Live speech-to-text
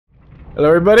Hello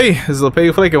everybody, this is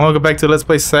Opaque Flake and welcome back to Let's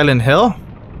Play Silent Hill.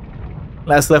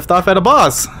 Last left off at a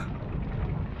boss.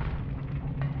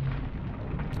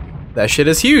 That shit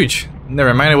is huge.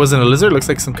 Never mind, it wasn't a lizard, looks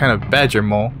like some kind of badger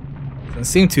mole. Doesn't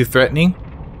seem too threatening.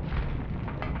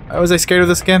 Why was I scared of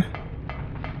this again?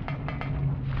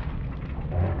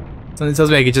 Something tells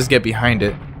me I could just get behind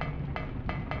it.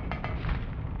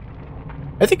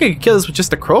 I think I could kill this with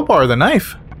just a crowbar or the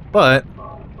knife, but...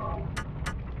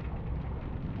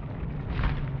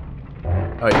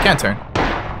 Oh, you can't turn.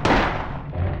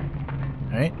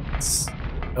 Alright.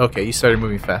 Okay, you started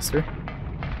moving faster.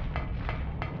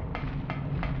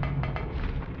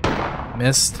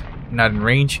 Missed. Not in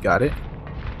range. Got it.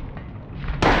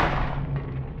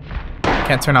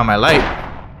 Can't turn on my light.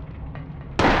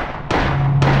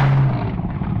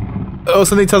 Oh,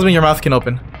 something tells me your mouth can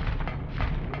open.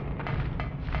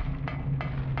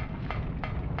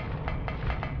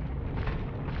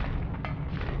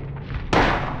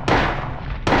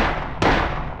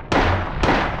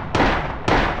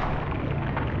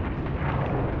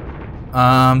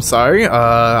 Sorry,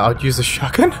 I'll use a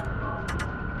shotgun.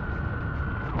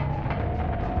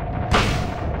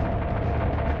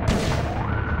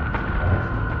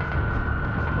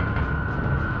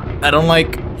 I don't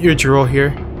like your drool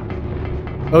here.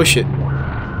 Oh shit.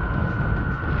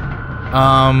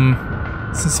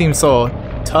 Doesn't seem so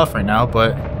tough right now,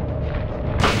 but...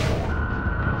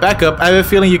 Back up, I have a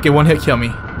feeling you can one-hit kill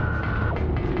me.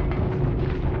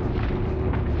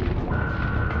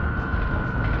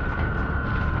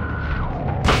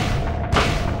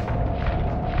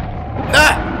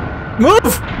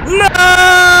 Move! No!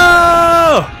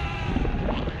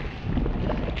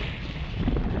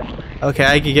 Okay,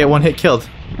 I can get one hit killed.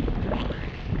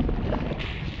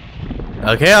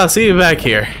 Okay, I'll see you back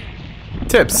here.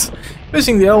 Tips.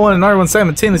 Pushing the L1 and R1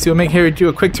 simultaneously will make Harry do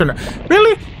a quick turn.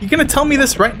 Really? You're gonna tell me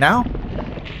this right now?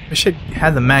 I should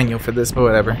have the manual for this, but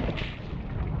whatever.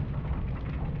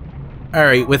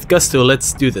 Alright, with gusto,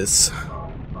 let's do this.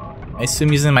 I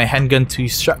assume using my handgun to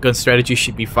shotgun strategy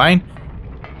should be fine.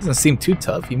 Doesn't seem too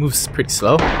tough. He moves pretty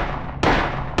slow.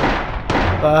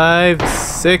 5,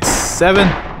 6, 7,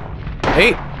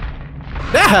 8.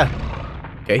 Ah!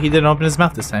 Okay, he didn't open his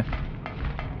mouth this time.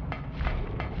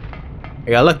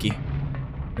 I got lucky.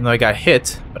 Even though I got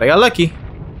hit, but I got lucky.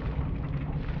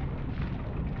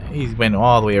 He went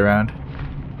all the way around.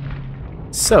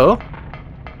 So,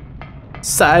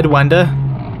 Sidewinder.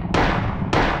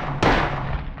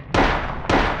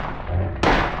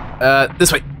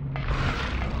 This way.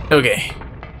 Okay.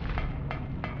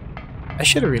 I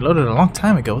should have reloaded a long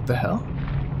time ago. What the hell?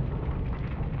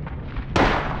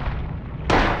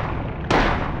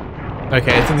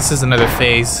 Okay, I think this is another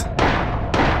phase.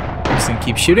 I'm just gonna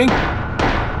keep shooting.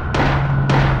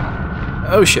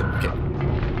 Oh shit, okay.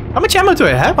 How much ammo do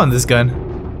I have on this gun?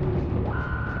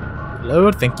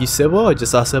 Reload, thank you, Sybil. I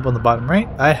just saw Sybil on the bottom right.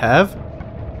 I have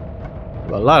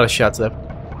a lot of shots left.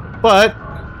 But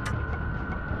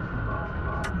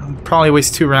probably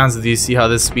waste 2 rounds of these, see how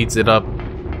this speeds it up. I'm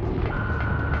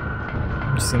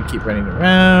just gonna keep running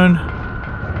around.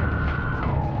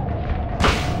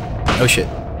 Oh shit.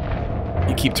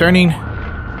 You keep turning,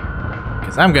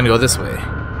 because I'm gonna go this way.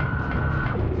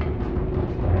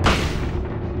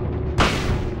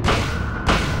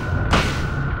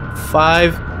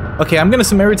 Five. Okay, I'm gonna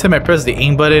assume every time I press the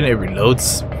aim button, it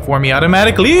reloads for me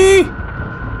automatically.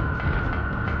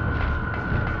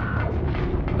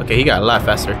 Okay, he got a lot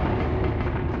faster.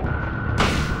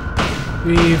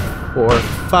 3, 4,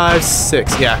 5,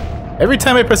 6. Yeah. Every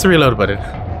time I press the reload button.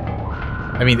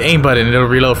 I mean the aim button, it'll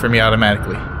reload for me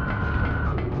automatically.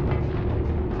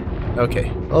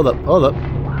 Okay. Hold up, hold up.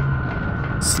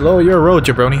 Slow your roll,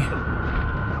 jabroni.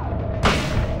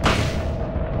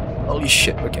 Holy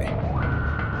shit, okay.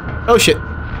 Oh shit.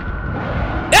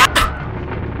 Ah!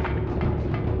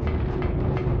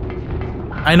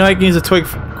 I know I can use a quick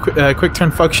turn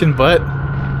function, but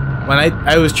when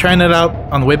I was trying it out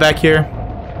on the way back here,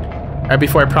 right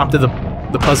before I prompted the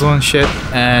puzzle and shit,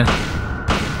 and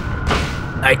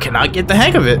I cannot get the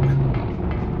hang of it.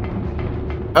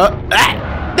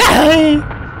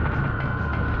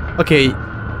 Okay,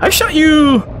 I shot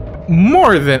you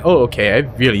more than... Oh, okay, I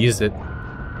really used it.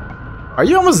 Are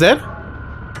you almost dead?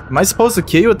 Am I supposed to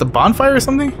kill you at the bonfire or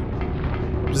something?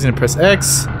 I'm just gonna press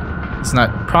X. It's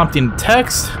not prompting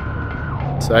text,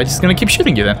 so I'm just gonna keep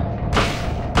shooting you then.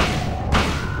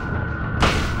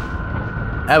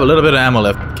 I have a little bit of ammo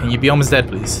left. Can you be almost dead,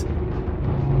 please?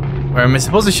 Or am I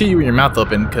supposed to shoot you with your mouth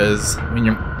open? Because when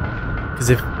you're... Because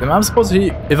if I'm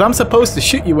supposed to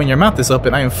shoot you when your mouth is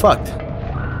open, I am fucked.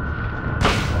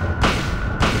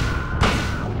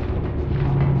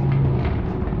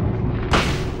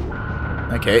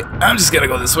 Okay, I'm just gonna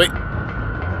go this way.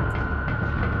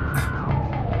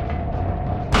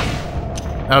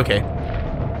 Okay.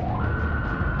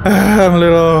 I'm a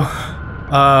little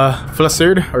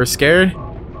flustered or scared.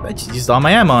 I just used all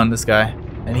my ammo on this guy,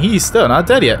 and he's still not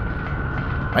dead yet.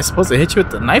 Am I supposed to hit you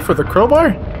with the knife or the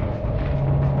crowbar?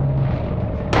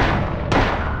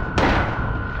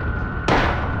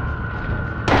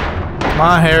 Come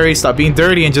on, Harry, stop being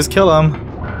dirty and just kill him.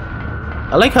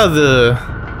 I like how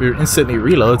it instantly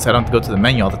reloads. I don't have to go to the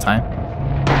menu all the time.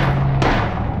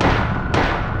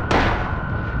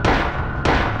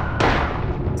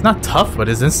 It's not tough, but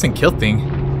his instant kill thing.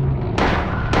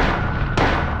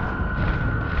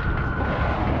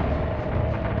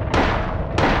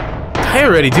 Die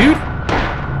already, dude!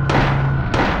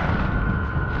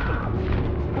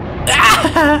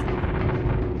 Ah!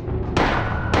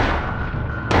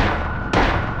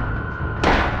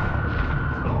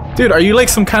 Dude, are you like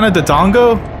some kind of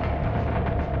Dodongo?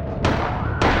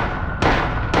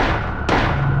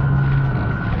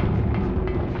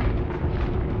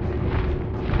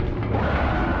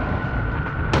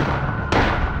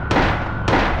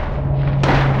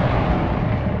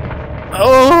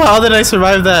 Oh, how did I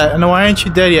survive that? And why aren't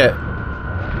you dead yet?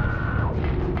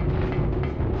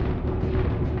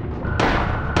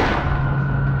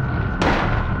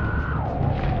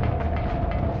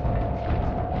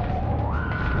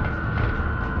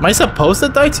 Am I supposed to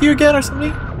die to you again or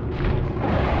something?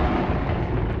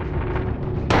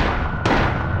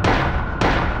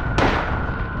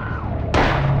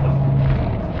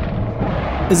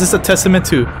 Is this a testament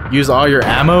to use all your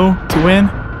ammo to win?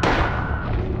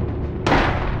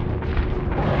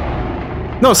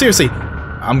 No, seriously,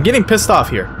 I'm getting pissed off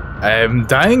here. I'm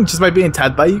dying just by being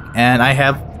tagged by you, and I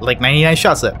have like 99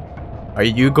 shots left. Are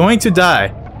you going to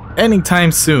die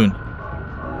anytime soon?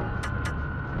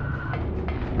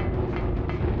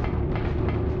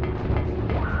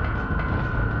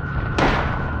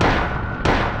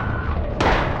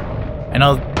 I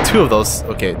know 2 of those,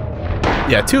 okay.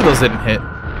 Yeah, 2 of those didn't hit.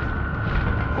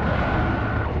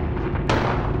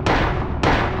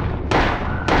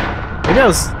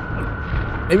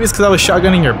 Maybe it's because I was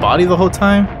shotgunning your body the whole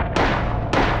time.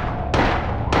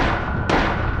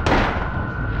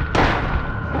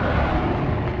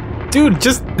 Dude,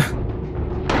 just...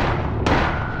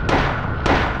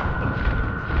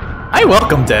 I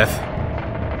welcome death.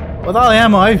 With all the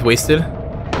ammo I've wasted.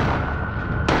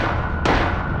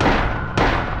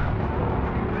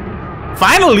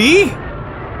 Finally!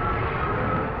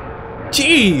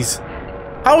 Jeez!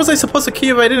 How was I supposed to kill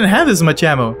you if I didn't have this much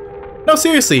ammo? No,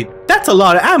 seriously, that's a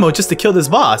lot of ammo just to kill this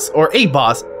boss. Or a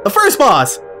boss. The first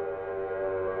boss!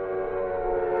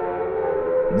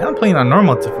 Now I'm playing on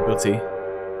normal difficulty.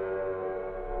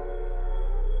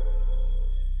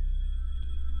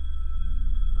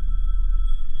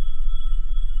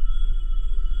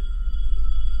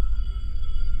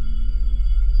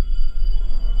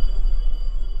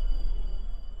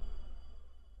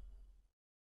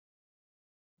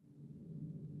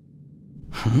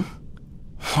 Huh?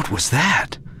 What was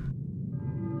that?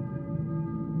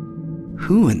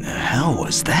 Who in the hell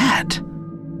was that?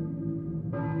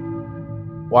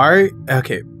 Why?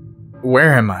 Okay,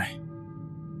 where am I?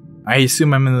 I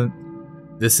assume I'm in the...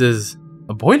 This is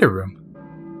a boiler room.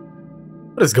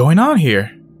 What is going on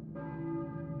here?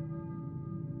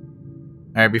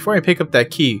 Alright, before I pick up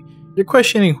that key, you're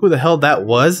questioning who the hell that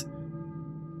was?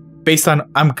 Based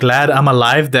on I'm glad I'm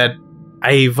alive that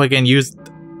I fucking used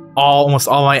almost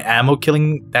all my ammo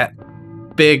killing that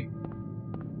big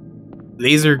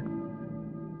laser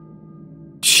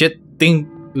shit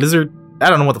thing, lizard. I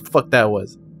don't know what the fuck that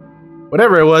was.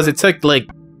 Whatever it was, it took like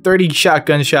 30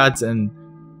 shotgun shots and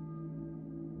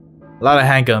a lot of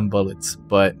handgun bullets,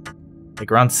 but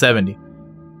like around 70.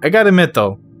 I gotta admit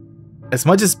though, as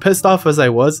much as pissed off as I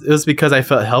was, it was because I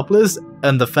felt helpless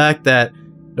and the fact that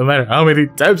no matter how many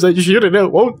times I shoot it, it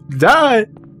won't die.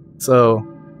 So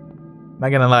not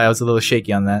gonna lie, I was a little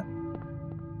shaky on that.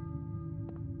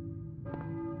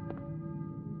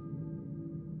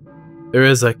 There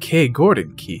is a K.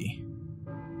 Gordon key.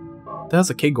 That's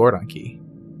a K. Gordon key.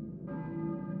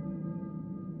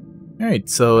 Alright,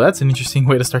 so that's an interesting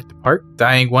way to start the part.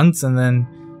 Dying once and then...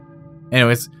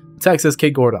 Anyways, the tag says K.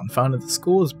 Gordon, found at the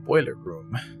school's boiler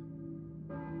room.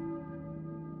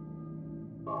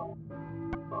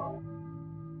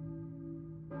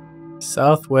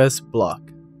 Southwest block.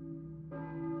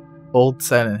 Old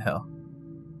Silent Hill.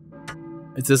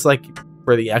 Is this like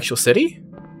for the actual city?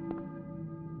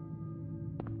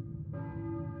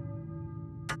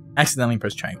 Accidentally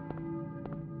press triangle.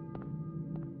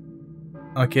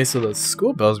 Okay, so the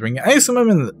school bell's ringing. I assume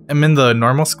I'm in the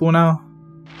normal school now.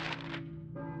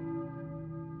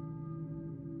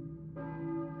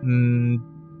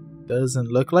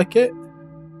 Doesn't look like it.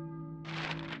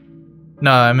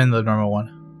 No, I'm in the normal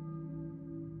one.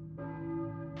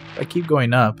 I keep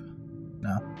going up.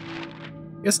 No.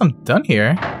 Guess I'm done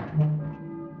here.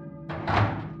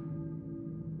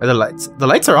 Are the lights? The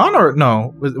lights are on, or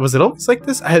no? Was it always like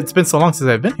this? It's been so long since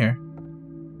I've been here.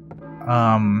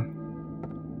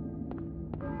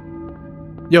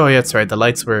 Yo, yeah, that's right. The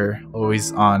lights were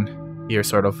always on here,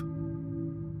 sort of.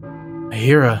 I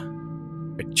hear a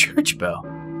church bell.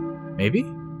 Maybe?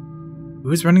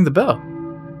 Who's ringing the bell?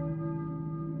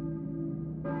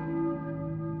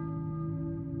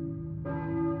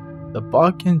 The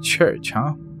Balkan Church,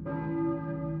 huh?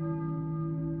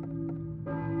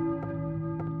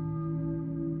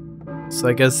 So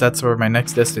I guess that's where my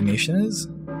next destination is?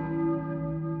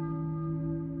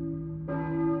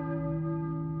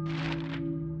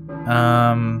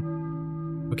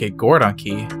 Okay, Gordon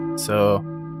key. So,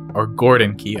 or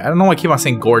Gordon key. I don't know why I keep on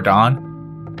saying Gordon.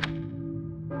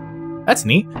 That's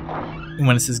neat. And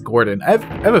when it says Gordon, I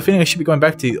have a feeling I should be going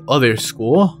back to the other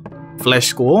school, Flesh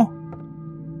School.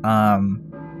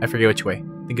 I forget which way.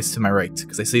 I think it's to my right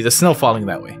because I see the snow falling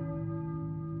that way.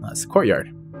 That's the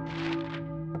courtyard.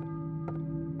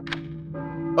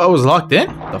 Oh, it was locked in?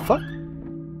 The fuck?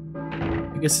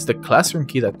 I guess it's the classroom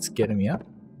key that's getting me up.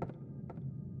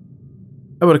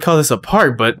 I would have called this a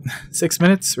park, but 6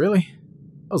 minutes, really?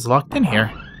 I was locked in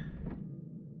here.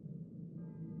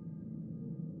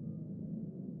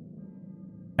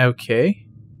 Okay.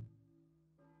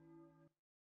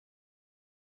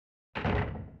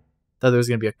 Thought there was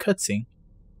gonna be a cutscene.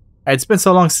 It's been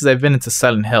so long since I've been into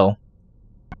Silent Hill.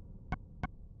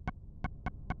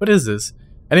 What is this?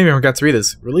 I didn't even got to read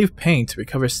this. Relieve pain to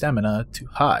recover stamina to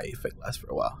high if it lasts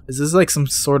for a while. Is this like some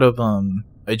sort of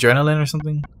adrenaline or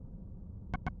something?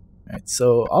 Alright,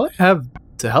 so all I have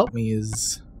to help me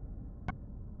is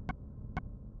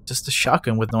just a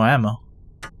shotgun with no ammo.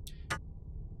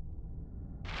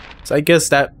 So I guess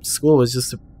that school was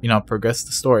just to, you know, progress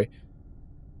the story.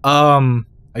 I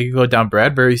could go down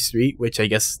Bradbury Street, which I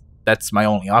guess that's my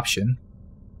only option.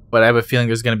 But I have a feeling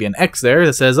there's going to be an X there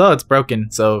that says, oh, it's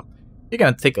broken. So you're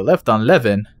going to take a left on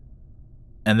Levin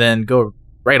and then go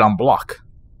right on Block.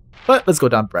 But let's go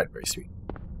down Bradbury Street.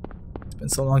 It's been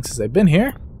so long since I've been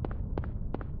here.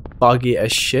 Foggy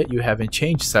as shit, you haven't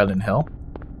changed, Silent Hill.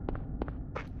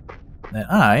 Then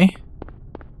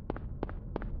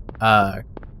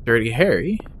Dirty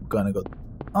Harry, I'm going to go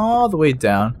all the way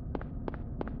down.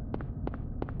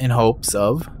 In hopes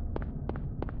of...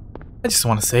 I just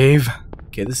want to save.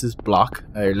 Okay, this is Block,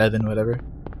 or 11, whatever.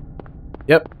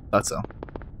 Yep, thought so.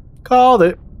 Called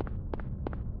it.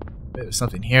 Wait, there's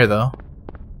something here, though.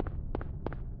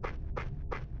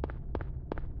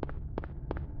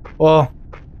 Well,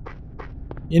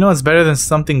 you know what's better than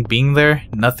something being there?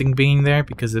 Nothing being there,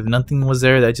 because if nothing was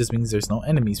there, that just means there's no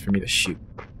enemies for me to shoot.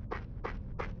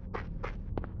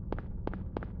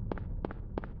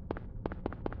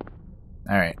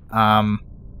 Alright, damn,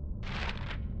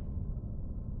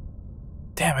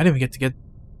 I didn't even get...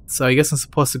 So I guess I'm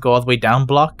supposed to go all the way down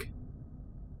Block?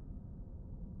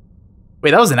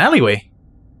 Wait, that was an alleyway.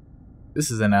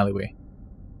 This is an alleyway.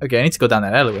 Okay, I need to go down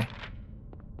that alleyway.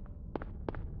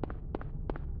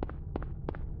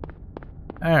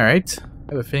 Alright.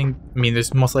 I have a feeling... I mean,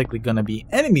 there's most likely gonna be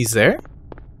enemies there.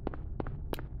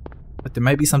 But there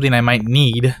might be something I might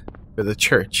need for the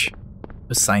church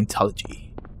of Scientology.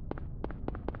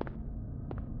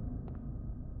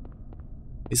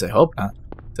 At least I hope not.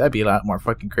 That'd be a lot more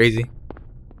fucking crazy.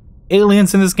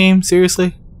 Aliens in this game?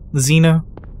 Seriously? Xeno?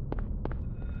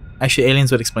 Actually,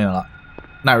 aliens would explain a lot.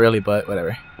 Not really, but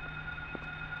whatever.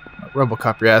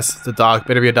 Robocop your ass. It's a dog.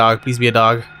 Better be a dog. Please be a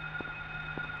dog.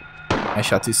 I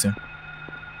shot too soon.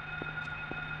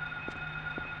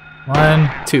 1,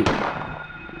 2.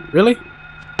 Really?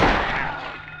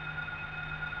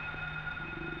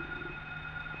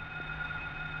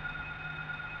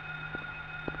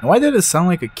 Why did it sound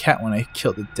like a cat when I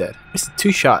killed it dead? It's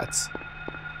 2 shots.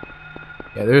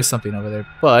 Yeah, there is something over there,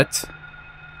 but...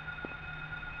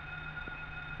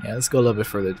 yeah, let's go a little bit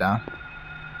further down.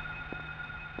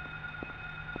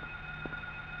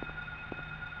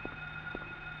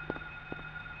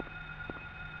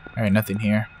 Alright, nothing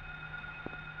here.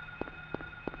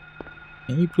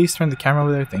 Can you please turn the camera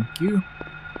over there? Thank you.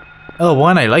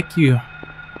 L1, I like you.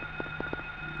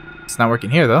 It's not working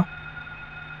here, though.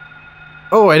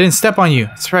 Oh, I didn't step on you.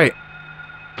 That's right.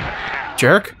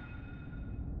 Jerk.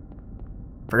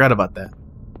 Forgot about that.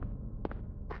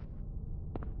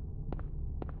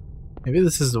 Maybe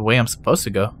this is the way I'm supposed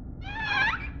to go.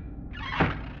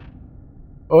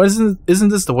 Oh, isn't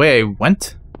this the way I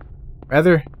went?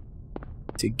 Rather,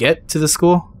 to get to the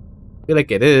school? feel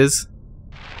like it is.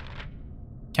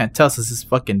 Can't tell since it's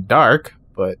fucking dark,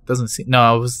 but doesn't seem.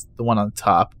 No, it was the one on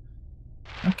top.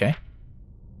 Okay.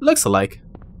 Looks alike.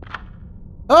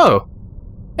 Oh!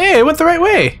 Hey, it went the right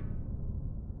way!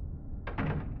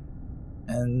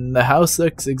 And the house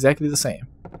looks exactly the same.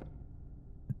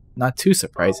 Not too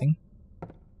surprising.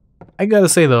 I gotta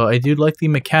say though, I do like the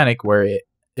mechanic where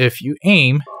if you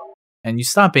aim and you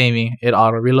stop aiming, it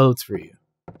auto reloads for you.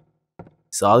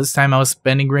 So all this time I was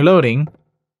spending reloading,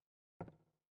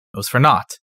 it was for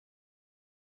naught.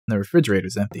 And the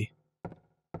refrigerator's empty.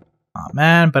 Aw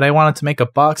man, but I wanted to make a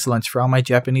box lunch for all my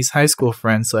Japanese high school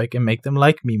friends so I can make them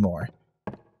like me more.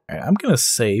 Alright, I'm gonna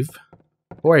save.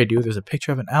 Before I do, there's a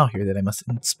picture of an owl here that I must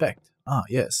inspect. Ah,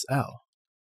 yes, owl.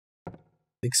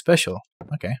 Big special.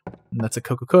 Okay. And that's a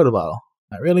Coca-Cola bottle.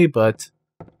 Not really, but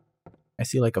I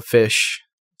see like a fish.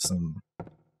 Some, I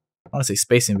want to say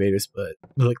Space Invaders, but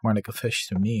they look more like a fish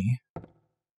to me.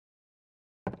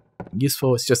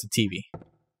 Useful, it's just a TV.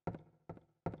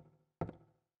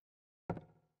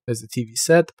 There's the TV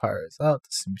set, the power is out,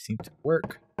 doesn't seem to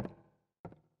work.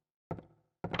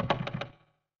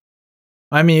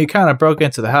 I mean, you kind of broke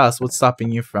into the house, what's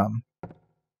stopping you from?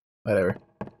 Whatever.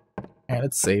 Alright,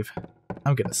 let's save.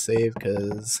 I'm gonna save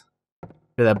because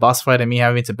that boss fight and me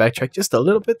having to backtrack just a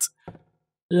little bit.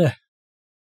 Yeah.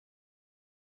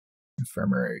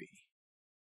 Infirmary.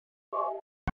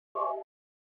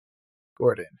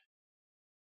 Gordon.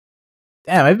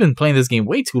 Damn, I've been playing this game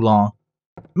way too long.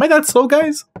 Am I that slow,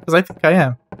 guys? Because I think I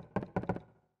am.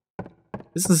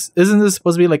 Isn't this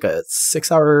supposed to be like a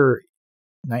 6-hour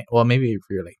night? Well, maybe if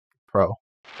you're like pro,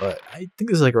 but I think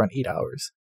this is like around 8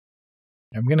 hours.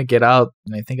 I'm gonna get out,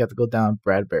 and I think I have to go down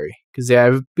Bradbury. Because yeah,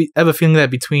 I have a feeling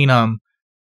that between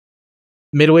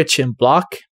Midwich and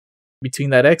Block, between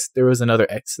that X, there was another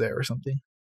X there or something.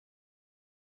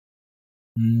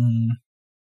 I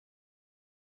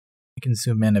can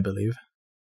zoom in, I believe.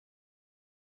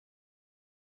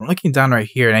 I'm looking down right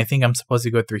here, and I think I'm supposed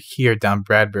to go through here down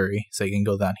Bradbury, so I can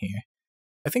go down here.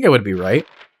 I think I would be right.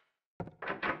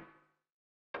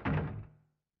 At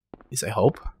least I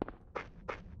hope.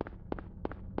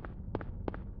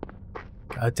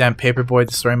 Goddamn paperboy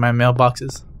destroying my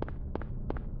mailboxes.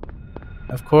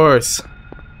 Of course.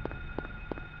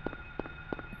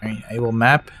 Alright, I will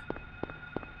map.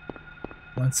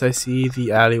 Once I see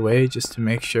the alleyway, just to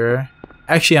make sure.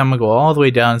 Actually, I'm gonna go all the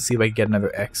way down and see if I can get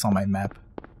another X on my map.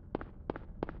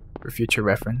 For future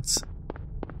reference.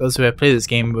 Those who have played this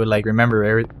game would like remember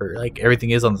everything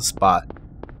is on the spot.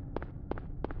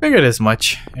 Figured as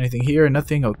much. Anything here?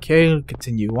 Nothing? Okay,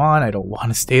 continue on. I don't want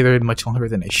to stay there much longer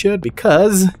than I should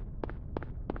because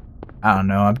I don't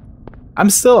know.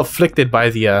 I'm still afflicted by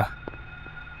the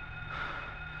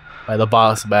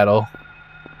boss battle.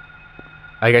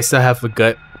 Like I still have a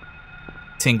gut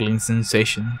tingling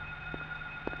sensation.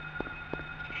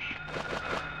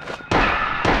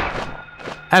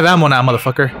 Have ammo now,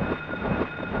 motherfucker.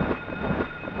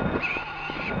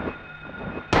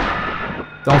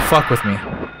 Don't fuck with me.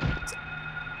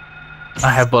 I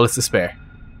have bullets to spare.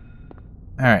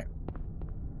 Alright.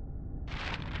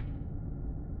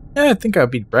 Yeah, I think I'll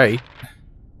be right.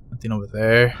 Nothing over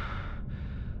there.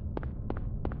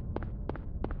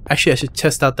 Actually, I should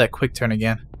test out that quick turn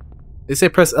again. They say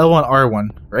press L1, R1,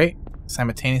 right?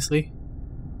 Simultaneously?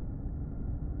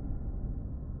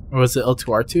 Or was it L2,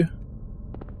 R2?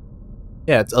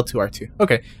 Yeah, it's L2, R2.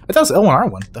 Okay, I thought it was L1,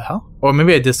 R1. What the hell? Or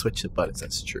maybe I did switch the buttons,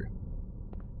 that's true.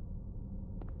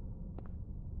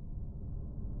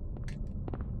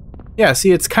 Yeah,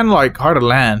 see, it's kind of like hard to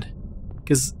land.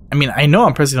 Because, I mean, I know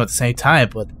I'm pressing them at the same time,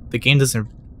 but the game doesn't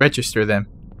register them.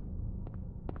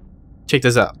 Check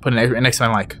this out. Put an X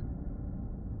on like.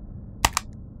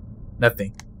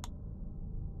 Nothing.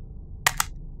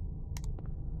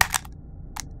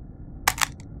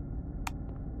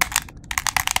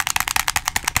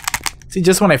 See,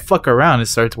 just when I fuck around, it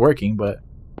starts working, but...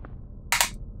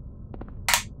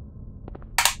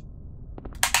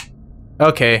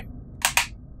 Okay.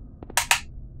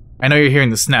 I know you're hearing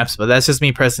the snaps, but that's just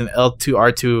me pressing L2,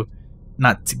 R2,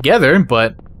 not together,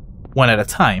 but one at a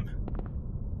time.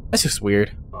 That's just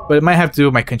weird. But it might have to do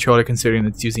with my controller considering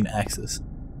it's using axis.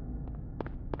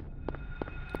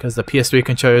 Because the PS3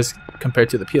 controllers compared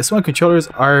to the PS1 controllers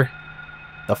are...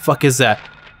 The fuck is that?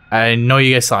 I know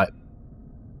you guys saw it.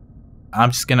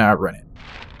 I'm just gonna outrun it.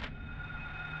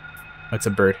 It's a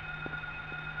bird.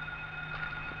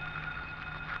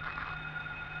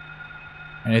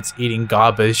 And it's eating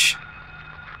garbage.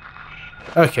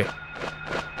 Okay.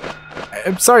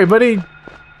 I'm sorry, buddy.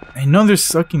 I know there's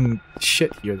sucking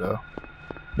shit here, though.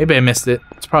 Maybe I missed it.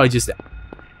 It's probably just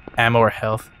ammo or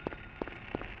health.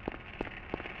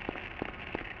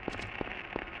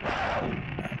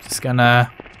 Just gonna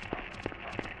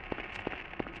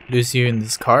lose you in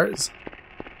these cars.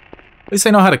 At least I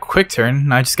know how to quick turn.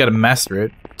 Now I just gotta master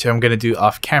it, which I'm gonna do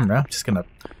off camera. I'm just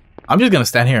gonna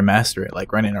stand here and master it,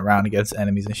 like running around against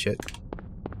enemies and shit.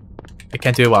 I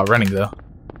can't do it while running though.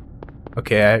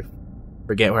 Okay, I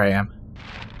forget where I am.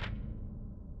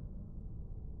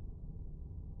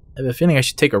 I have a feeling I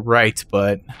should take a right,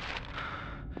 but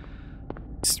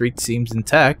the street seems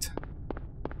intact.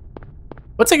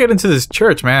 Once I get into this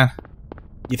church, man,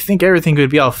 you'd think everything would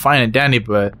be all fine and dandy,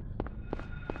 but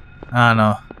I don't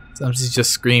know. Somebody's just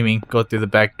screaming. Go through the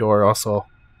back door. Also,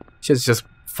 shit's just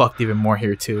fucked even more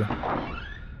here too.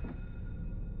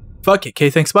 Fuck it.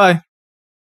 Okay, thanks. Bye.